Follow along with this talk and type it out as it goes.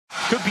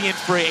Could be in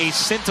for a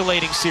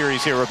scintillating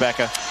series here,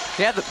 Rebecca.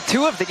 Yeah,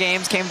 two of the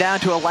games came down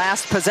to a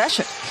last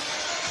possession.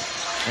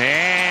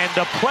 And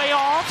the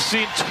playoffs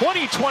in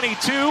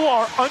 2022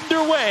 are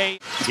underway.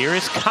 Here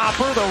is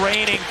Copper, the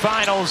reigning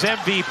finals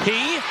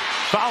MVP.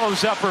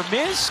 Follows up her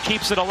miss,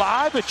 keeps it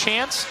alive, a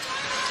chance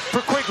for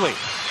Quigley.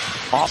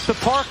 Off the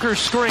Parker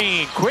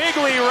screen,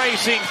 Quigley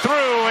racing through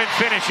and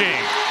finishing.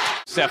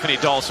 Stephanie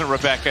Dolson,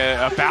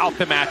 Rebecca, about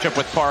the matchup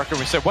with Parker.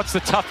 We said, what's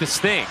the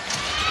toughest thing?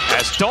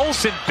 As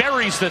Dolson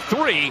buries the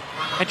three,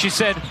 and she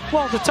said,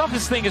 well, the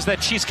toughest thing is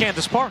that she's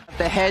Candace Parker.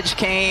 The hedge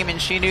came,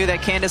 and she knew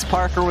that Candace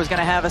Parker was going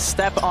to have a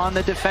step on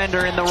the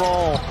defender in the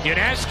roll.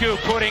 Ionescu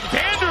putting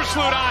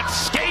Vandersloot on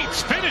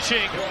skates,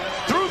 finishing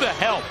through the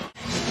help.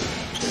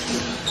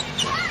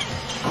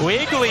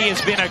 Quigley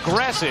has been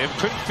aggressive,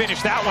 couldn't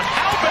finish that one.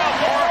 How about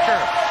Parker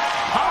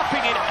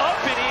popping it up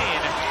and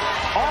in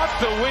off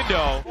the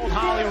window?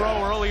 Holly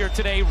Rowe earlier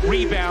today,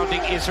 rebounding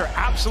is her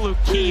absolute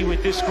key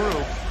with this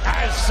group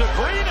as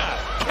Sabrina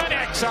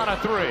connects on a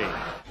three.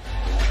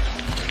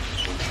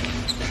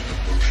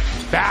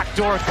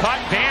 Backdoor cut,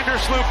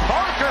 Vandersloot,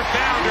 Parker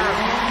found her.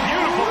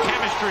 Beautiful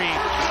chemistry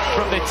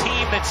from the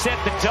team that set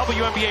the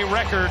WNBA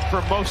record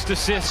for most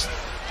assists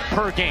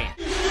per game.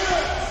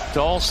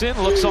 Dolson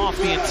looks off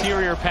the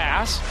interior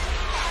pass.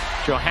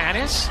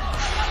 Johannes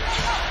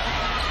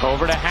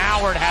over to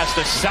Howard, has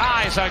the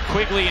size on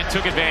Quigley and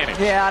took advantage.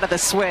 Yeah, out of the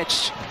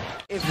switch.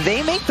 If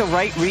they make the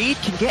right read,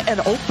 can get an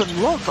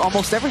open look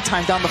almost every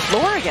time down the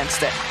floor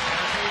against it.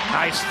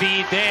 Nice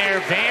feed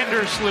there.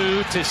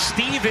 Vandersloot to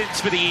Stevens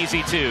for the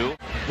easy two.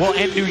 Well,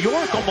 and New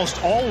York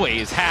almost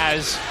always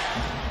has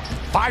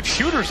 5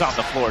 shooters on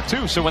the floor,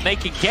 too. So when they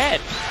can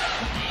get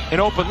an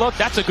open look,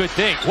 that's a good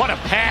thing. What a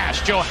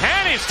pass.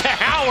 Johannes to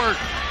Howard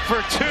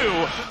for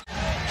 2.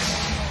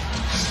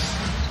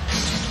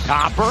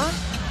 Copper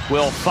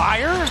will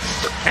fire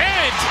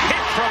and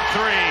hit from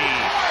 3.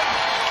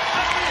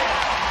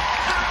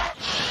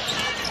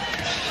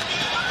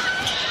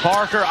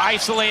 Parker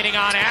isolating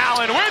on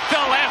Allen with the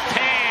left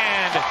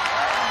hand.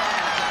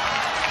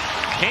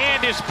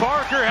 Candace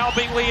Parker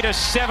helping lead a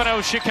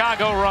 7-0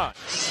 Chicago run.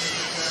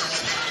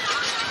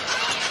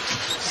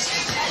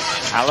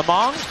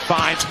 Alamong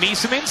finds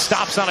Miesemann,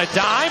 stops on a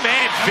dime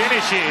and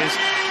finishes.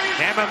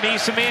 Emma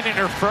Miesemann in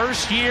her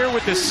first year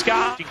with the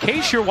Sky. In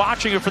case you're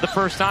watching her for the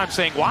first time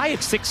saying, why at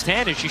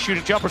 6'10" is she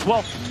shooting jumpers?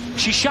 Well,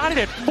 she shot it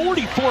at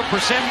 44%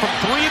 from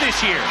 3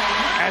 this year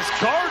as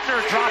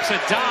Gardner drops a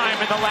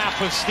dime in the lap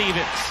of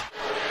Stevens.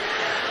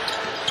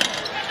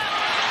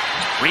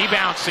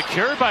 Rebound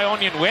secured by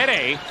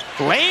Onyenwere.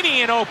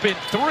 Laney an open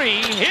 3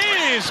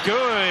 is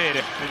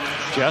good.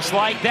 Just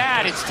like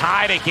that, it's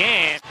tied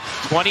again.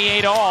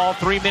 28 all,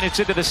 3 minutes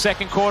into the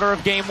second quarter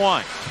of game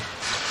 1.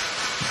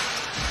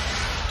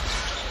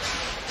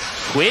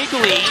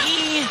 Quigley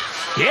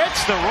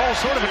gets the roll,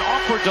 sort of an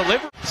awkward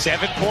delivery.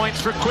 7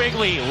 points for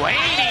Quigley.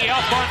 Laney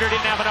up under,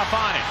 didn't have enough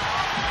on it.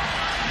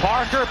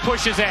 Parker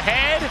pushes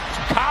ahead.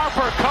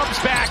 Copper comes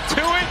back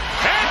to it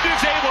and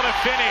is able to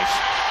finish.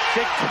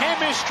 The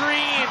chemistry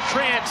in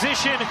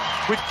transition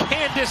with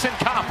Candace and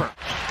Copper.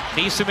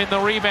 Miesemann the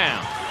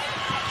rebound.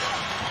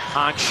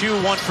 On Shu,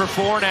 1 for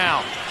 4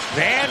 now.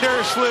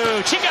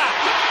 Vandersloot, she got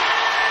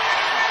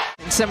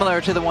it.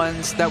 Similar to the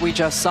ones that we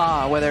just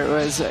saw, whether it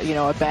was,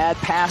 a bad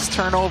pass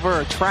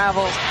turnover or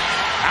travel.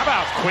 How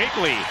about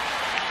Quigley?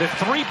 The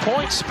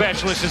three-point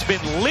specialist has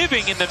been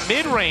living in the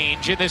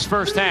mid-range in this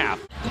first half.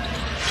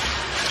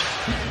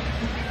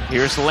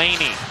 Here's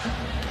Laney.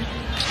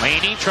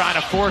 Laney trying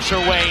to force her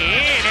way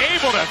in,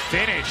 able to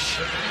finish,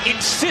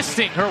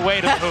 insisting her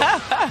way to the hoop.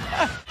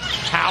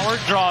 Howard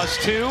draws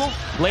 2.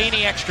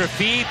 Laney extra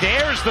feed.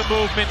 There's the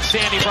movement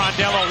Sandy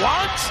Brondello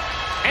wants.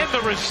 And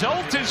the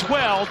result as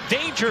well,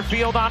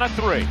 Dangerfield on a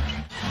 3.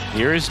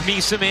 Here's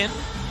Miesemann.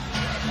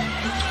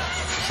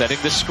 Setting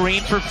the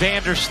screen for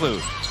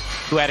Vandersloot,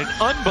 who had an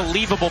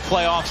unbelievable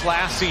playoffs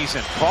last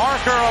season.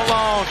 Parker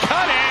alone,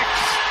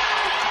 connects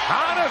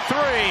on a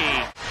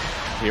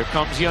 3. Here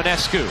comes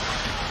Ionescu.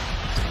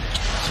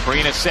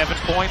 Sabrina 7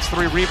 points,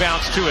 3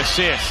 rebounds, 2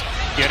 assists.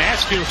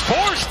 Ionescu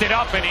forced it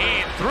up and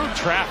in through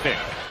traffic.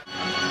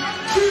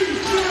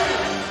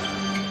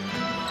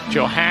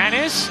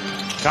 Johannes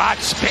got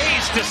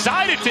space,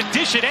 decided to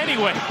dish it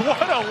anyway.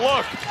 What a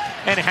look.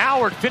 And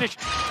Howard finished.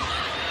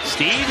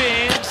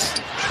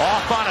 Stevens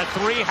off on a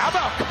 3. How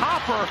about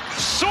Copper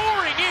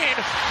soaring in?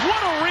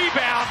 What a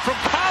rebound from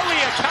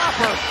Kalia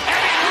Copper.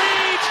 And it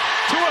leads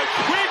to a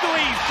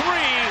Quigley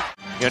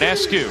 3.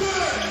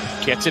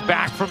 Ionescu gets it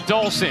back from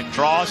Dolson.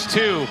 Draws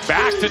 2.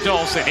 Back to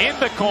Dolson. In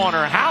the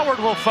corner. Howard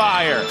will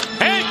fire.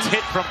 And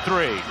hit from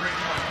 3.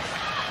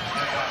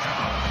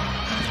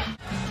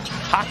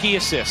 Hockey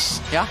assists.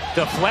 Yeah.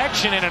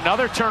 Deflection and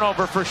another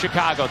turnover for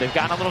Chicago. They've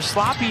gotten a little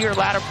sloppy here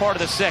latter part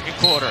of the second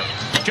quarter.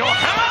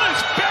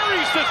 Johannes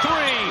buries the 3,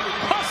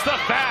 plus the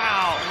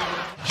foul.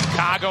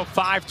 Chicago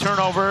 5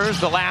 turnovers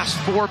the last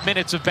 4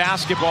 minutes of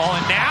basketball,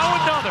 and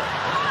now another.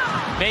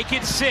 Make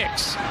it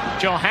 6.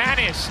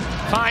 Johannes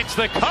finds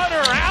the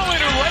cutter.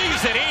 Allen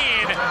lays it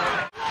in.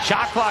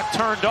 Shot clock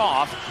turned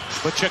off,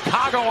 but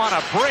Chicago on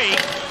a break.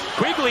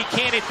 Quigley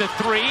can't hit the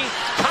three.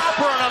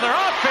 Copper another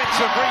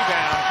offensive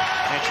rebound,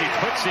 and she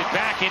puts it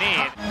back and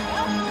in.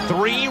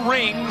 3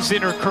 rings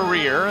in her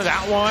career.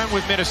 That one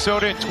with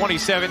Minnesota in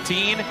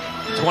 2017,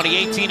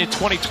 2018 and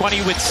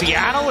 2020 with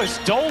Seattle as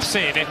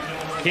Dolson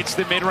hits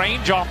the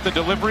mid-range off the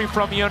delivery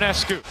from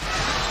Ionescu.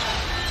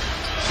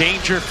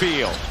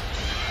 Dangerfield.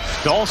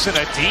 Dolson,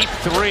 a deep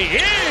three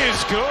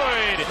is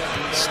good.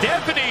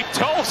 Stephanie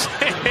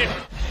Dolson.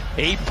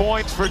 8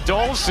 points for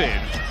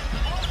Dolson.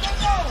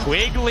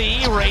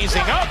 Quigley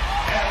raising up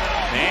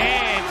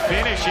and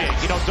finishing.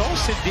 You know,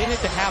 Dolson did hit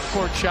the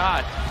half-court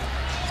shot.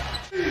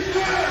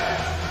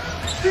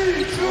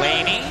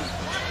 Laney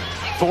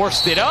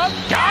forced it up,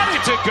 got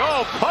it to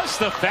go, plus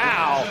the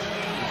foul.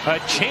 A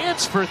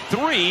chance for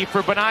 3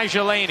 for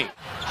Betnijah Laney.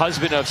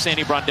 Husband of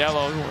Sandy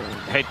Brondello,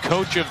 head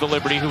coach of the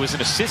Liberty, who was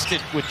an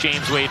assistant with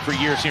James Wade for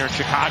years here in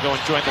Chicago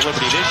and joined the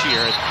Liberty this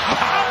year.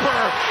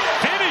 Copper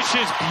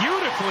finishes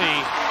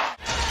beautifully.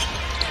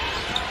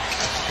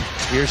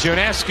 Here's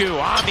Ionescu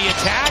on the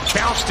attack,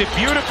 bounced it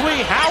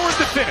beautifully. Howard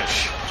the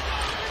finish.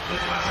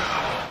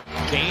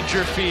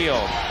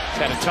 Dangerfield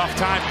had a tough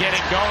time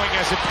getting going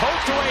as it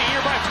poked away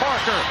here by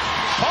Parker.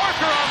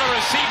 Parker on the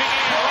receiving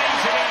end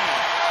lays it in.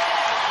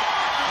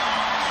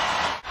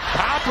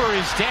 Copper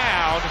is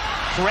down,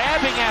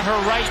 grabbing at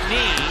her right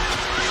knee.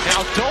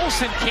 Now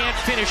Dolson can't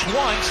finish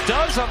once,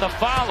 does on the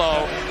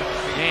follow.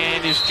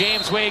 And is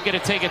James Wade going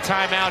to take a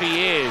timeout?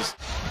 He is.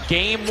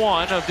 Game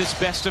 1 of this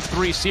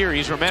best-of-3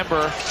 series.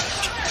 Remember,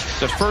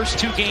 the first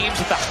 2 games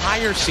at the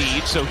higher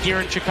seed, so here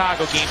in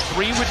Chicago, game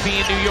 3 would be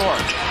in New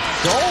York.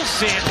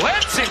 Dolson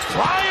lets it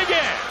fly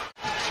again.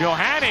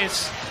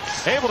 Johannes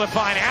able to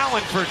find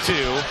Allen for 2.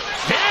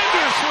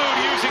 Vandersloot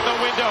using the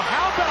window.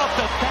 How about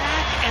the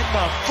back and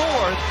the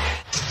fourth?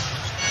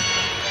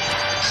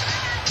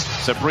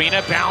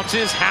 Sabrina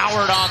bounces.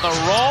 Howard on the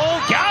roll.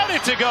 Got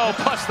it to go,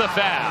 plus the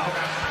foul.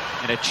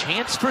 And a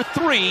chance for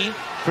 3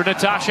 for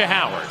Natasha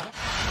Howard.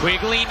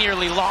 Quigley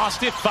nearly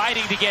lost it,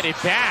 fighting to get it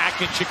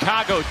back, and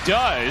Chicago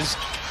does.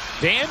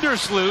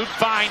 Vandersloot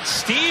finds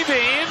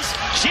Stevens.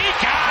 She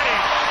got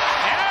it!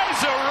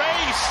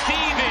 Azurá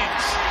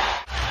Stevens.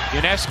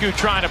 Ionescu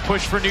trying to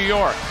push for New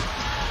York.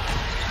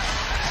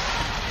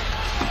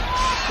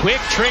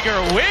 Quick trigger.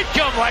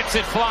 Whitcomb lets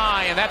it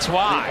fly, and that's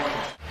why.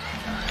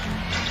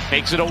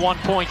 Makes it a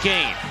 1-point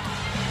game.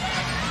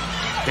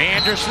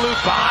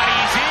 Vandersloot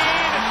bodies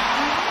in.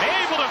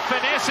 Able to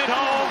finesse it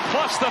home,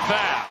 plus the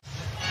foul.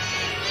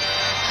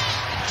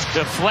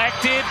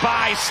 Deflected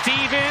by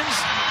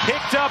Stevens,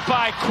 picked up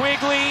by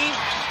Quigley.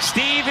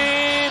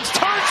 Stevens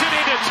turns it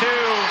into 2.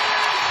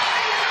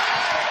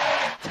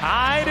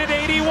 Tied at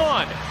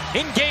 81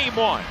 in game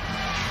 1.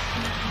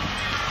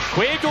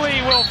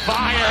 Quigley will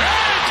fire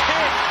and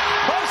hit,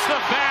 plus the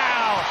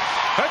foul.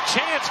 A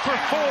chance for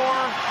 4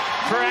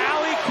 for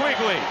Allie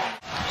Quigley.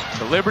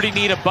 The Liberty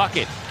need a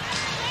bucket.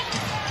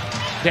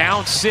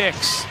 Down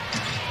 6.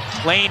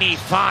 Laney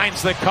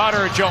finds the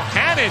cutter.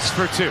 Johannes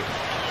for 2.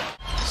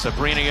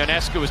 Sabrina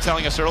Ionescu was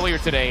telling us earlier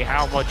today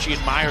how much she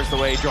admires the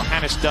way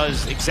Johannes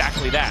does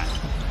exactly that.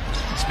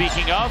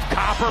 Speaking of,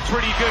 Copper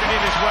pretty good at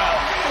it as well.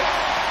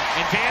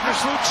 And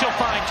Vandersloot, she'll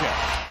find you.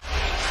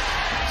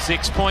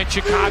 6-point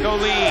Chicago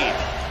lead.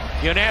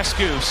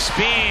 Ionescu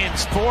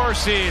spins,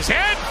 forces,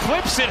 and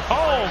flips it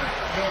home.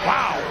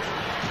 Wow.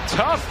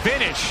 Tough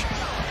finish.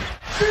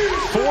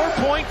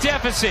 4-point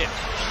deficit.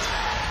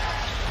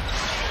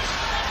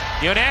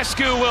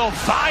 Ionescu will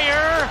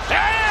fire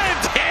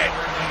and hit.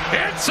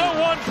 It's a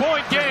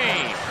 1-point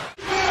game.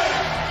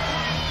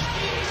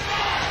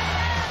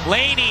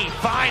 Laney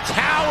finds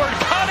Howard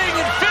cutting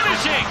and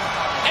finishing,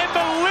 and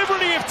the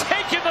Liberty have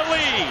taken the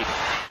lead.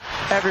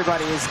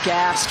 Everybody is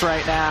gassed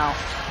right now.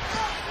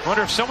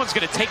 Wonder if someone's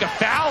going to take a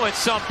foul at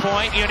some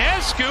point.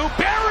 Ionescu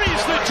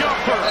buries the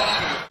jumper.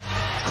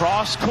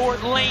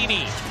 Cross-court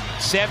Laney,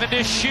 7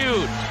 to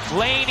shoot.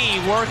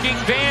 Laney working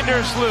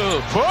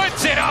Vandersloot,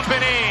 puts it up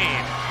and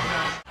in.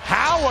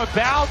 How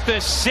about the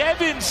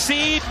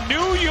 7-seed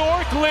New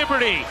York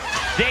Liberty?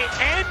 They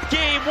end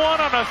game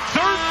 1 on a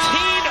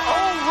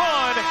 13-0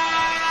 run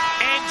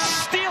and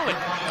steal it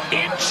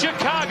in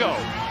Chicago.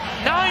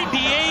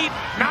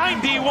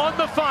 98-91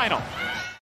 the final.